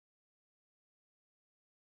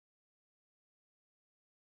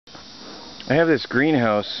I have this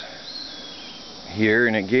greenhouse here,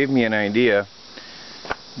 and it gave me an idea.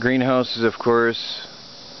 Greenhouses, of course,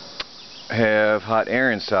 have hot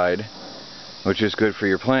air inside, which is good for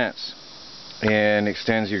your plants and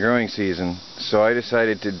extends your growing season. So I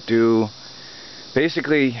decided to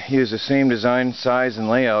basically use the same design, size, and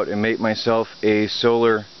layout and make myself a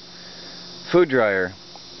solar food dryer.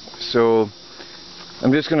 So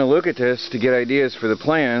I'm just going to look at this to get ideas for the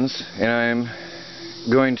plans, and I'm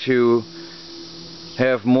going to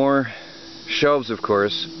have more shelves, of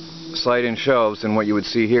course, slide-in shelves than what you would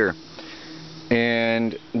see here.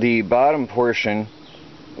 And the bottom portion,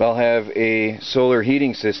 I'll have a solar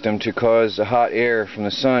heating system to cause the hot air from the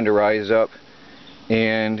sun to rise up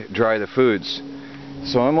and dry the foods.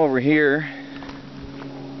 So I'm over here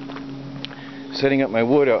setting up my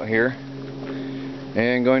wood out here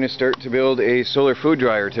and going to start to build a solar food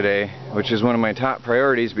dryer today, which is one of my top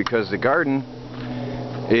priorities because the garden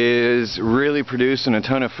is really producing a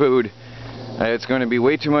ton of food. It's going to be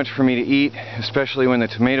way too much for me to eat, especially when the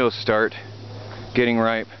tomatoes start getting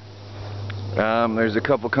ripe. There's a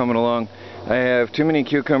couple coming along. I have too many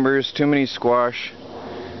cucumbers, too many squash,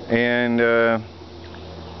 and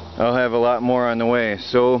I'll have a lot more on the way.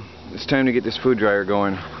 So it's time to get this food dryer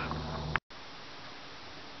going.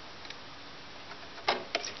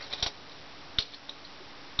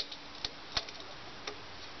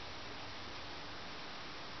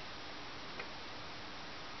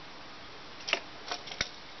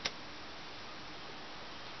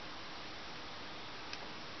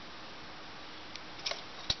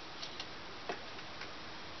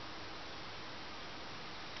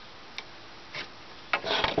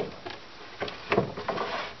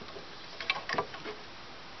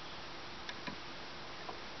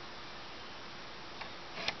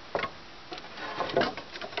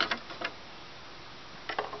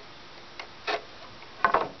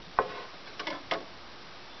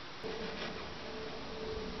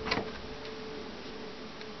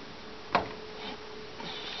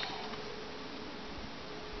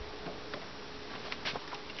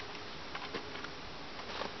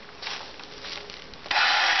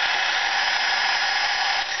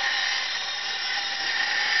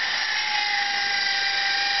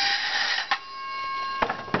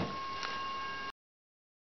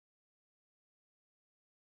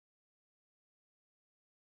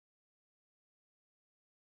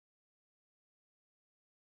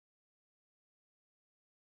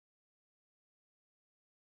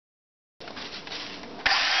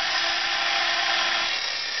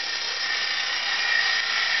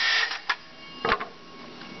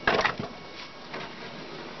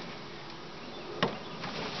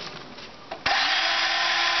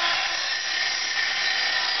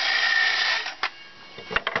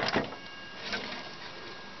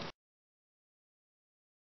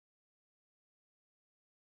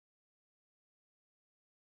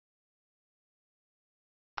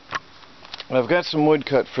 I've got some wood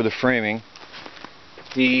cut for the framing.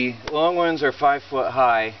 The long ones are 5 foot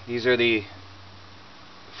high. These are the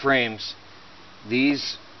frames.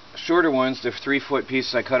 These shorter ones, the 3 foot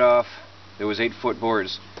pieces I cut off, there was 8 foot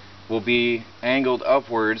boards, will be angled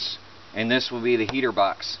upwards, and this will be the heater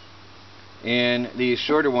box. And these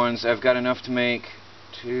shorter ones, I've got enough to make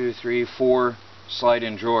 2, 3, 4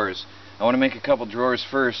 slide-in drawers. I want to make a couple drawers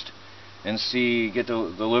first and get the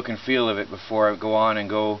look and feel of it before I go on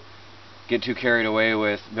and get too carried away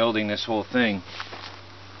with building this whole thing.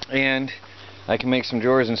 And I can make some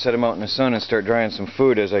drawers and set them out in the sun and start drying some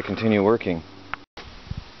food as I continue working.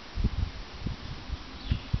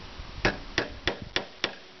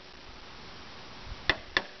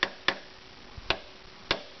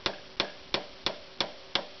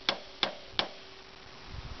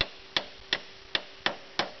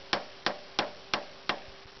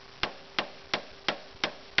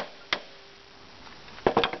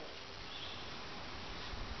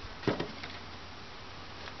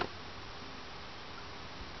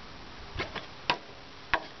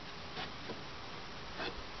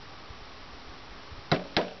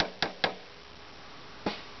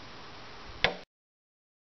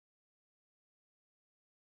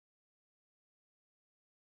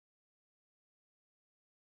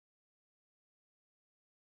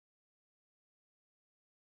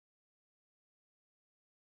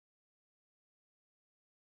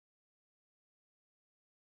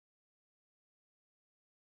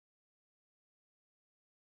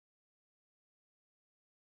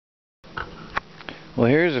 Well,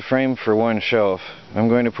 here's a frame for one shelf. I'm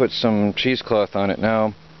going to put some cheesecloth on it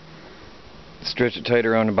now, stretch it tight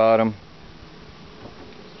around the bottom,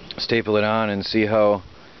 staple it on, and see how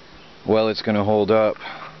well it's going to hold up.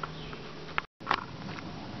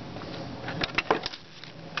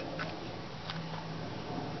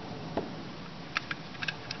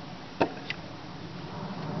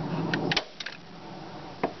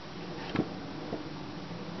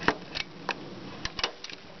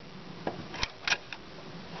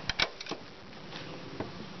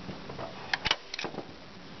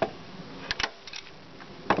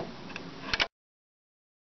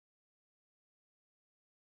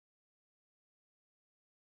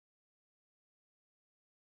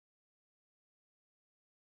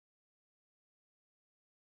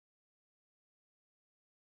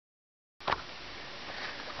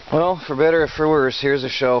 Well, for better or for worse, here's a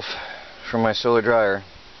shelf from my solar dryer.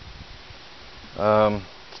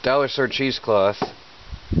 It's dollar store cheesecloth,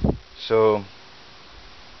 so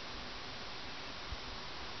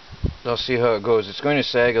I'll see how it goes. It's going to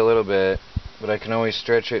sag a little bit, but I can always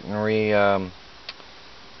stretch it and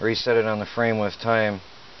reset it on the frame with time.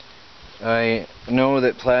 I know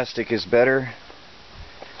that plastic is better.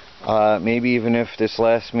 Maybe even if this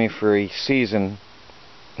lasts me for a season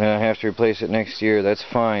and I have to replace it next year, that's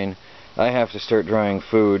fine. I have to start drying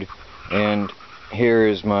food, and here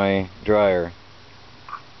is my dryer.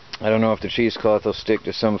 I don't know if the cheesecloth will stick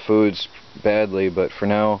to some foods badly, but for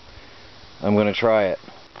now I'm going to try it.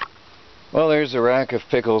 Well, there's a rack of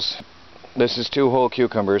pickles. This is 2 whole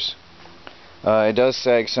cucumbers. It does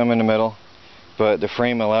sag some in the middle, but the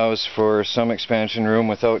frame allows for some expansion room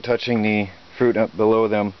without touching the fruit up below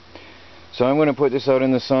them. So I'm going to put this out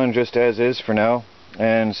in the sun just as is for now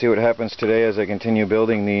and see what happens today as I continue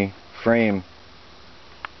building the frame.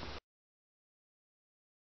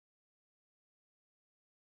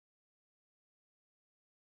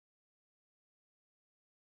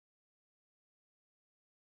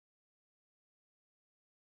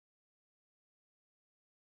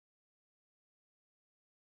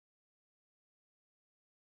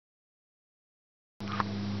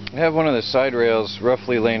 I have one of the side rails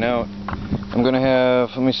roughly laying out. I'm going to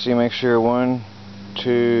have, let me see, make sure, 1,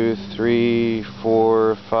 2, 3,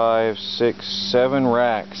 4, 5, 6, 7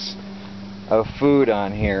 racks of food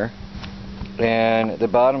on here, and the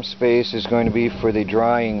bottom space is going to be for the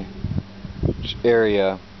drying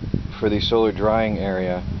area, for the solar drying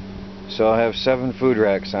area. So I'll have 7 food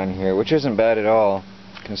racks on here, which isn't bad at all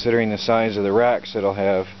considering the size of the racks that I'll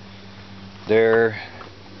have. They're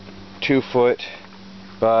 2 foot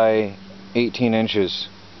by 18 inches,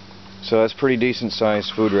 so that's pretty decent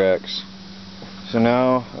sized food racks. So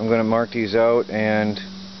now I'm going to mark these out and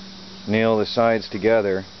nail the sides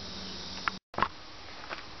together. I'm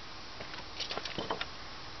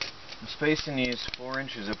spacing these 4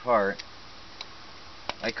 inches apart.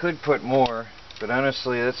 I could put more, but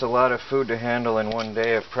honestly that's a lot of food to handle in one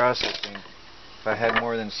day of processing if I had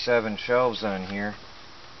more than 7 shelves on here.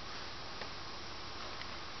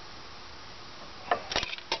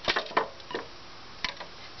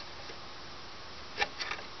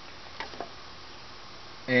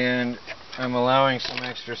 And I'm allowing some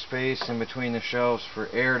extra space in between the shelves for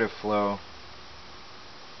air to flow.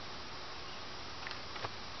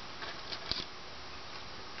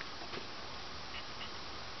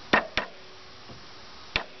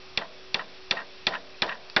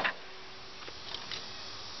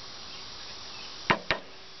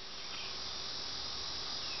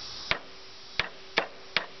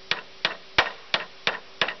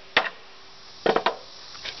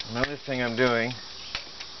 Another thing I'm doing,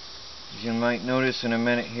 you might notice in a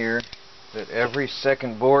minute here, that every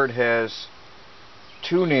second board has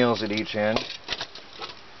 2 nails at each end,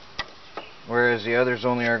 whereas the others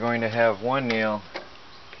only are going to have 1 nail.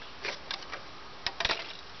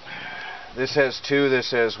 This has 2,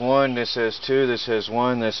 this has 1, this has 2, this has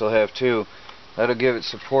 1, this will have 2. That'll give it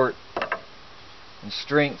support and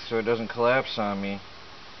strength so it doesn't collapse on me,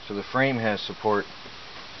 so the frame has support.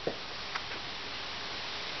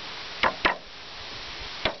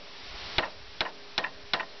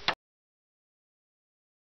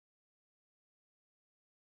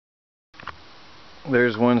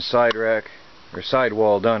 There's one side rack, or side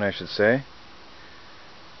wall done, I should say.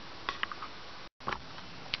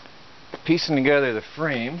 Piecing together the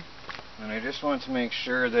frame, and I just want to make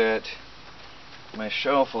sure that my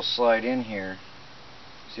shelf will slide in here.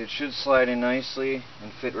 See, it should slide in nicely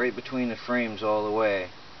and fit right between the frames all the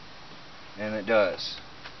way, and it does.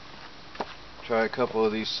 Try a couple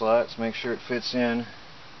of these slots, make sure it fits in.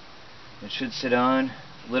 It should sit on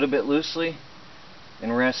a little bit loosely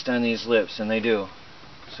and rest on these lips, and they do.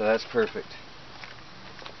 So that's perfect.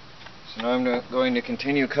 So now I'm going to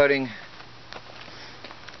continue cutting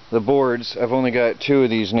the boards. I've only got 2 of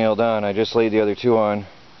these nailed on. I just laid the other 2 on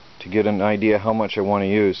to get an idea how much I want to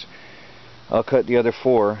use. I'll cut the other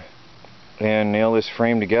 4 and nail this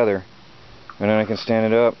frame together, and then I can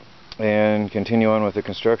stand it up and continue on with the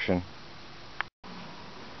construction.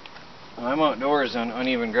 I'm outdoors on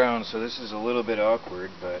uneven ground, so this is a little bit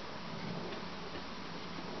awkward, but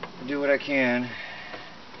I'll do what I can.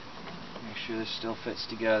 Make sure this still fits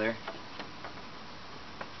together.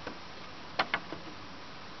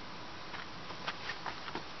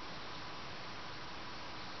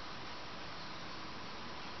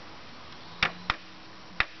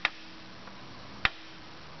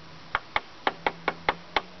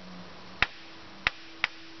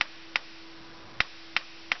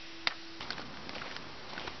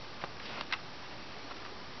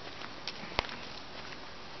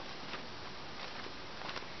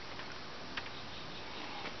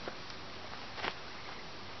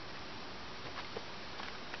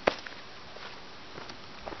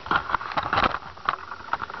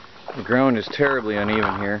 ground is terribly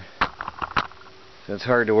uneven here, so it's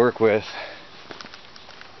hard to work with.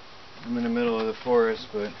 I'm in the middle of the forest,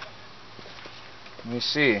 but let me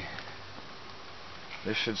see.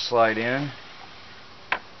 This should slide in,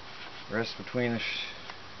 rest between the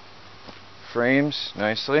frames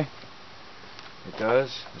nicely. It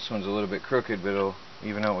does. This one's a little bit crooked, but it'll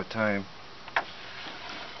even out with time.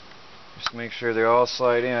 Just make sure they all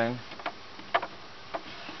slide in.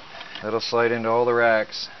 That'll slide into all the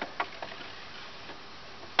racks.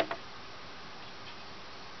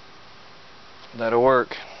 That'll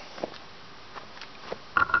work.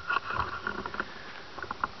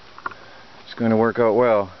 It's going to work out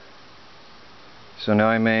well. So now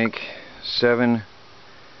I make 7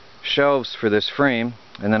 shelves for this frame,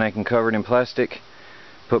 and then I can cover it in plastic,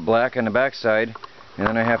 put black on the back side, and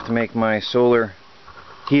then I have to make my solar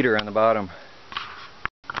heater on the bottom.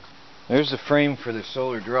 There's the frame for the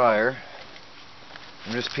solar dryer.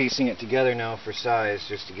 I'm just piecing it together now for size,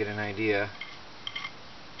 just to get an idea.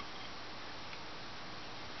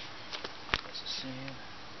 It's the same.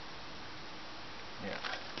 Yeah.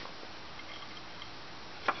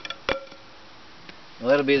 Well,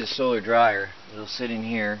 that'll be the solar dryer. It'll sit in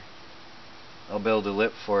here. I'll build a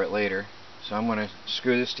lip for it later. So I'm going to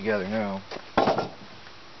screw this together now.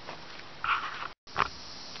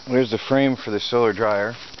 There's the frame for the solar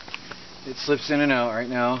dryer. It slips in and out right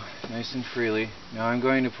now, nice and freely. Now I'm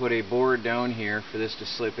going to put a board down here for this to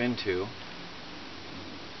slip into.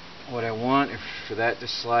 What I want is for that to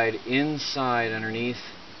slide inside underneath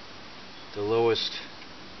the lowest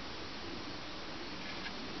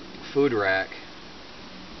food rack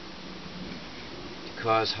to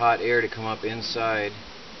cause hot air to come up inside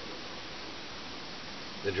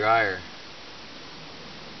the dryer.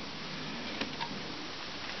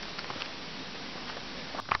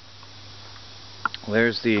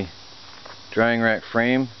 There's the drying rack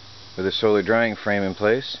frame with the solar drying frame in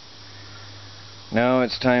place. Now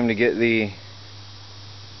it's time to get the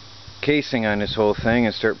casing on this whole thing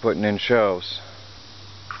and start putting in shelves.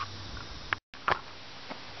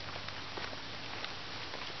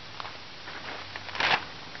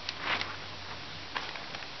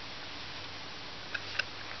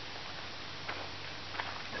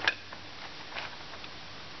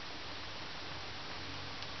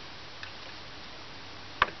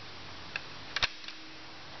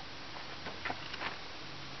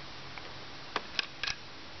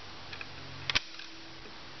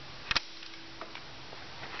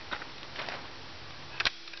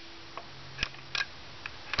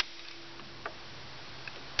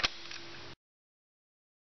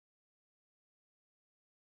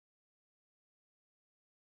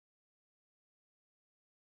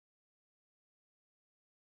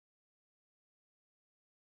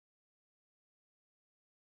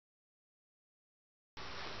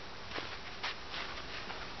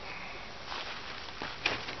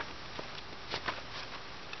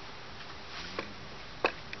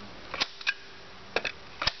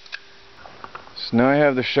 So now I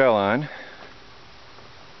have the shell on.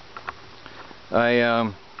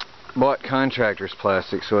 I bought contractor's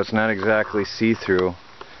plastic, so it's not exactly see-through,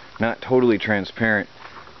 not totally transparent,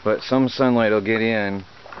 but some sunlight will get in,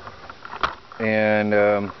 and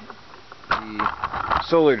the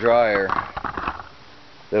solar dryer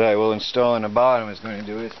that I will install in the bottom is going to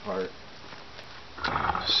do its part.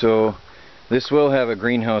 So this will have a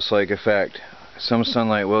greenhouse-like effect. Some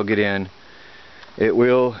sunlight will get in. It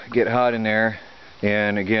will get hot in there.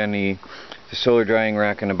 And again, the solar drying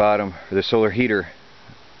rack on the bottom, or the solar heater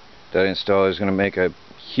that I install, is going to make a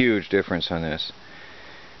huge difference on this.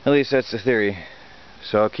 At least that's the theory.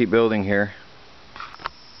 So I'll keep building here.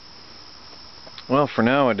 Well, for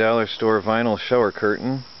now, a dollar store vinyl shower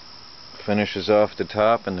curtain finishes off the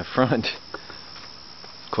top and the front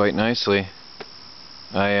quite nicely.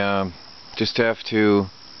 I just have to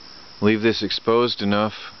leave this exposed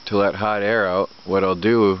enough to let hot air out. What I'll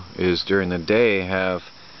do is during the day have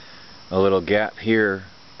a little gap here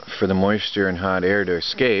for the moisture and hot air to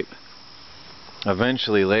escape.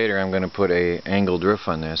 Eventually later I'm going to put a angled roof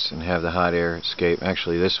on this and have the hot air escape,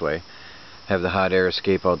 actually this way, have the hot air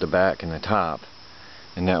escape out the back and the top,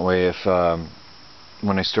 and that way if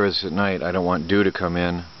when I store this at night I don't want dew to come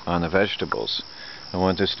in on the vegetables. I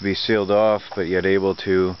want this to be sealed off but yet able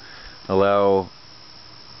to allow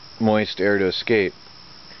moist air to escape.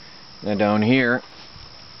 Now down here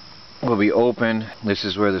will be open. This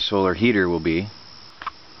is where the solar heater will be.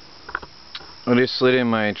 I just slid in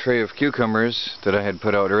my tray of cucumbers that I had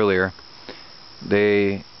put out earlier.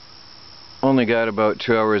 They only got about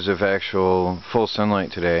 2 hours of actual full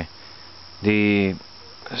sunlight today. The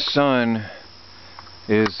sun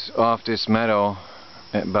is off this meadow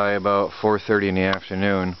by about 4:30 in the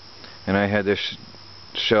afternoon, and I had this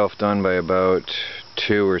shelf done by about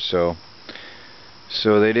 2 or so.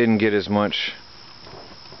 So they didn't get as much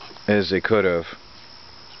as they could have.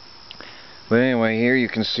 But anyway, here you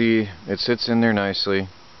can see it sits in there nicely,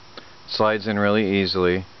 slides in really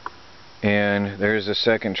easily, and there's a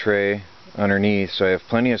second tray underneath, so I have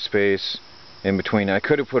plenty of space in between. I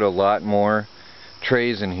could have put a lot more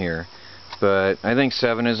trays in here, but I think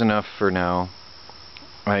 7 is enough for now.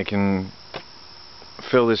 I can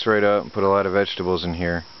fill this right up and put a lot of vegetables in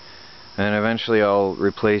here, and eventually I'll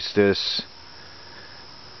replace this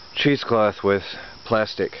cheesecloth with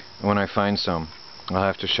plastic when I find some. I'll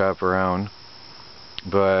have to shop around,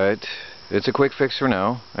 but it's a quick fix for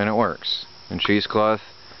now, and it works. And cheesecloth,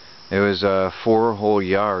 it was 4 whole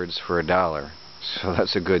yards for $1, so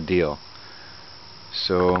that's a good deal.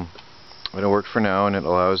 So it'll work for now, and it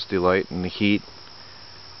allows the light and the heat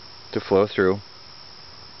to flow through.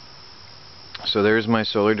 So there's my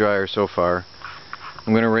solar dryer so far.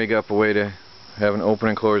 I'm going to rig up a way to have an open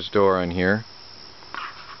and closed door on here,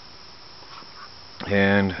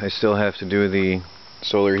 and I still have to do the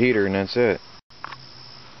solar heater, and that's it.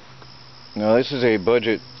 Now this is a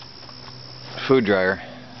budget food dryer,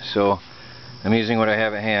 so I'm using what I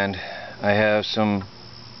have at hand. I have some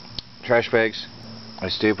trash bags. I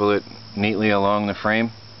staple it neatly along the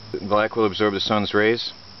frame. Black will absorb the sun's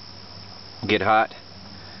rays, get hot.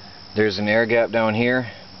 There's an air gap down here.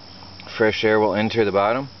 Fresh air will enter the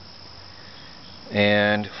bottom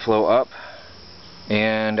and flow up,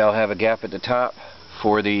 and I'll have a gap at the top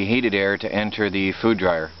for the heated air to enter the food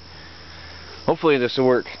dryer. Hopefully this will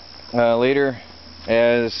work. Later,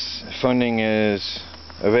 as funding is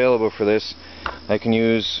available for this, I can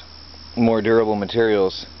use more durable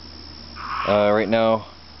materials. Right now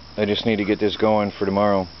I just need to get this going for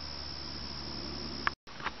tomorrow.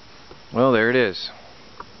 Well, there it is.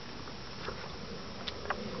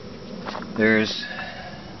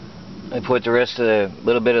 I put the rest of the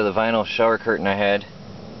little bit of the vinyl shower curtain I had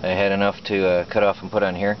enough to cut off and put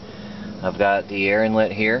on here. I've got the air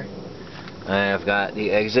inlet here. I've got the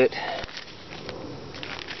exit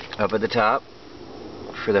up at the top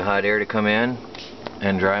for the hot air to come in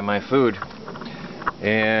and dry my food.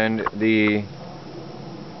 And the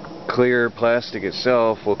clear plastic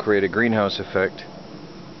itself will create a greenhouse effect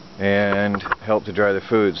and help to dry the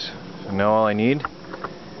foods. So now all I need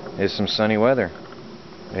is some sunny weather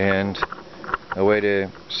and a way to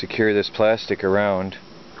secure this plastic around.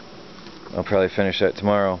 I'll probably finish that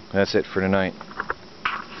tomorrow. That's it for tonight.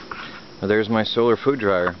 Well, there's my solar food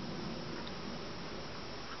dryer.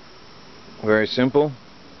 Very simple,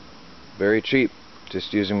 very cheap.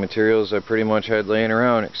 Just using materials I pretty much had laying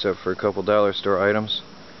around, except for a couple dollar store items.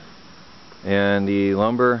 And the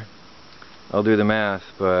lumber, I'll do the math,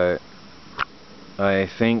 but I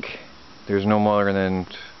think there's no more than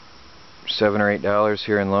 $7 or $8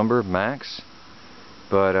 here in lumber max.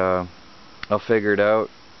 But I'll figure it out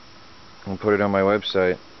and put it on my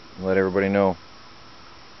website and let everybody know.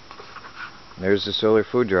 There's the solar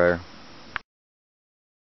food dryer.